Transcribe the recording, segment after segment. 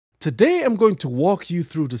Today I'm going to walk you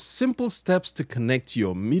through the simple steps to connect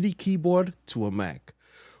your MIDI keyboard to a Mac.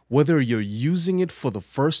 Whether you're using it for the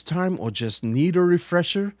first time or just need a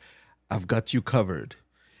refresher, I've got you covered.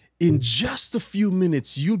 In just a few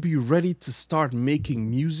minutes, you'll be ready to start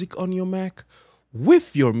making music on your Mac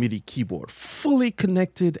with your MIDI keyboard fully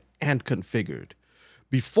connected and configured.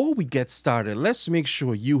 Before we get started, let's make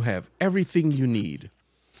sure you have everything you need.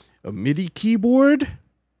 A MIDI keyboard,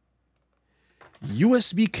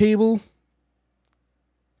 USB cable,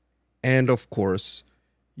 and of course,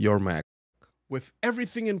 your Mac. With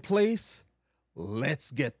everything in place,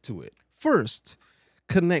 let's get to it. First,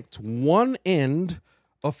 connect one end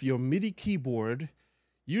of your MIDI keyboard,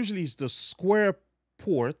 usually it's the square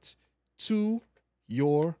port, to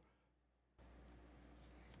your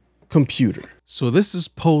computer. So this is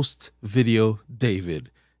post video David.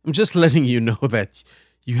 I'm just letting you know that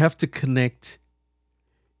you have to connect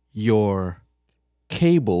your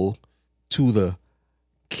cable to the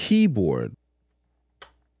keyboard.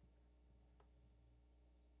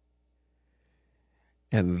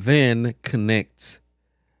 And then connect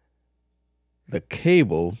the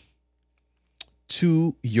cable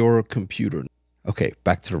to your computer. Okay,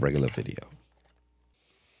 back to the regular video.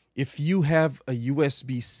 If you have a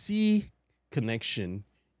USB-C connection,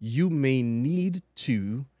 you may need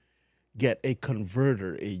to get a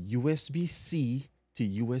converter, a USB-C to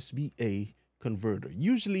USB-A converter.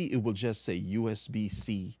 Usually it will just say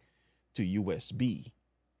USB-C to USB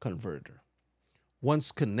converter.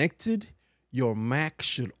 Once connected, your Mac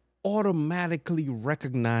should automatically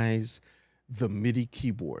recognize the MIDI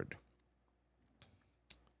keyboard.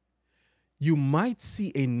 You might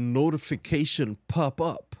see a notification pop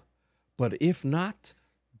up, but if not,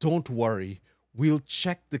 don't worry. We'll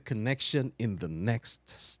check the connection in the next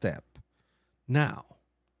step. Now,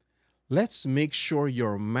 let's make sure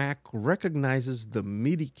your Mac recognizes the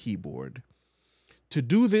MIDI keyboard. To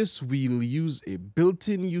do this, we'll use a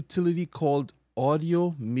built-in utility called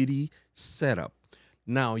Audio MIDI Setup.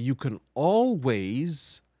 Now, you can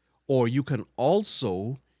always, or you can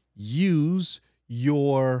also use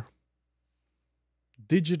your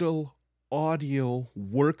Digital Audio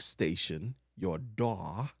Workstation, your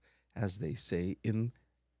DAW, as they say in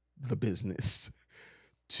the business,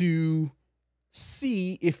 to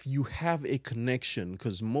see if you have a connection,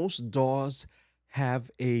 because most DAWs have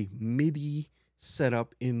a MIDI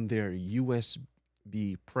setup in their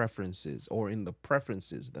USB preferences or in the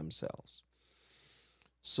preferences themselves.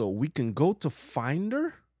 So we can go to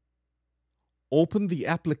Finder, open the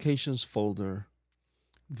Applications folder,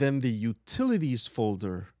 then the Utilities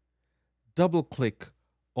folder, double-click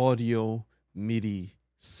Audio MIDI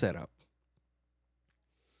Setup.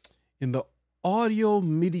 In the Audio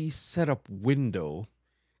MIDI Setup window,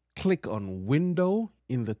 click on Window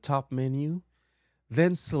in the top menu,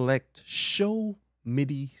 then select Show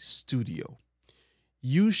MIDI Studio.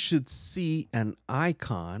 You should see an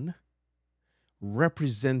icon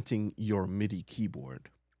representing your MIDI keyboard.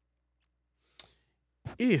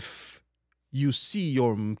 If you see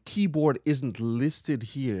your keyboard isn't listed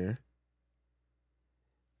here,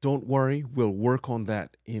 don't worry, we'll work on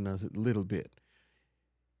that in a little bit.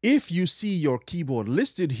 If you see your keyboard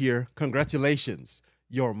listed here, congratulations.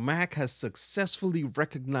 Your Mac has successfully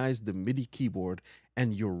recognized the MIDI keyboard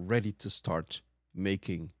and you're ready to start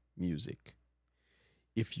making music.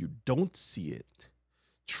 If you don't see it,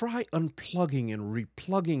 try unplugging and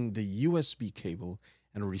replugging the USB cable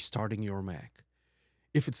and restarting your Mac.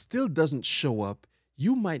 If it still doesn't show up,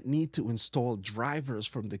 you might need to install drivers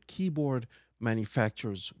from the keyboard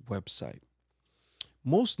manufacturer's website.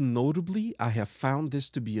 Most notably, I have found this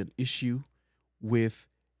to be an issue with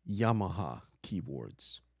Yamaha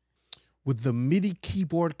keyboards. With the MIDI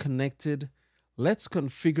keyboard connected, let's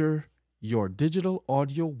configure your Digital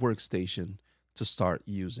Audio Workstation to start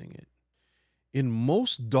using it. In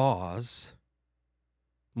most DAWs,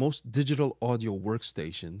 most Digital Audio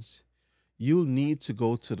Workstations, you'll need to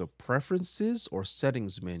go to the Preferences or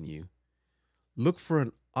Settings menu. Look for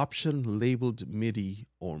an option labeled MIDI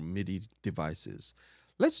or MIDI devices.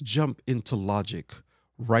 Let's jump into Logic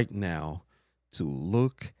right now to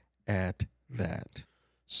look at that.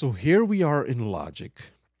 So here we are in Logic,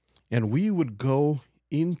 and we would go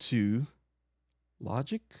into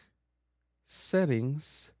Logic,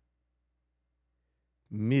 Settings,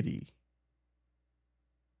 MIDI.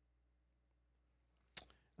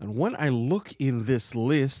 And when I look in this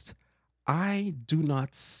list, I do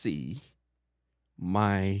not see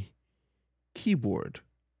my keyboard.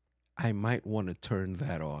 I might want to turn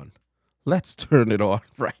that on. Let's turn it on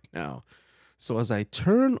right now. So as I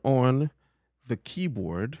turn on the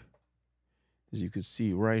keyboard, As you can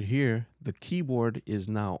see right here, the keyboard is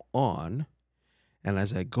now on. And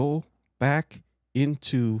as I go back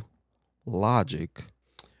into Logic,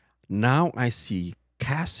 now I see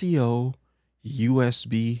Casio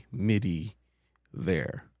USB MIDI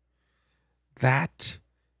there. That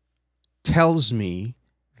tells me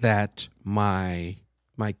that my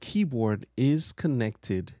keyboard is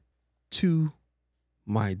connected to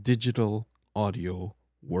my digital audio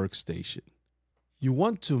workstation. You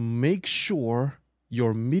want to make sure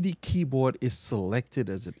your MIDI keyboard is selected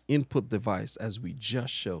as an input device, as we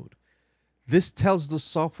just showed. This tells the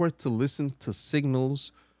software to listen to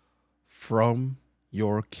signals from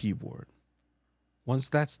your keyboard. Once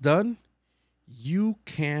that's done, you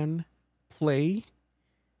can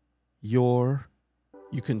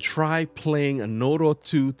try playing a note or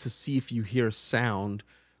two to see if you hear sound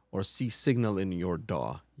or see signal in your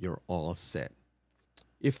DAW. You're all set.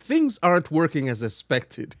 If things aren't working as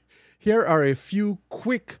expected, here are a few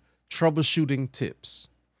quick troubleshooting tips.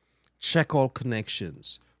 Check all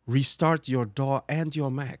connections, restart your DAW and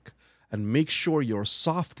your Mac, and make sure your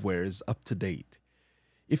software is up to date.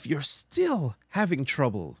 If you're still having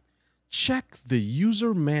trouble, check the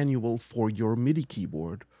user manual for your MIDI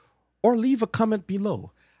keyboard or leave a comment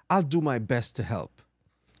below. I'll do my best to help.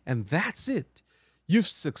 And that's it. You've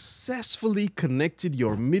successfully connected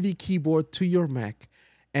your MIDI keyboard to your Mac,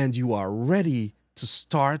 and you are ready to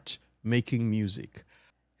start making music.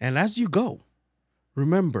 And as you go,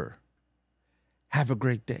 remember, have a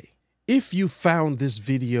great day. If you found this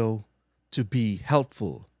video to be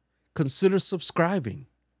helpful, consider subscribing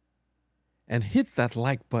and hit that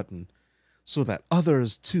like button so that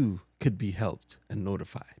others too could be helped and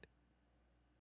notified.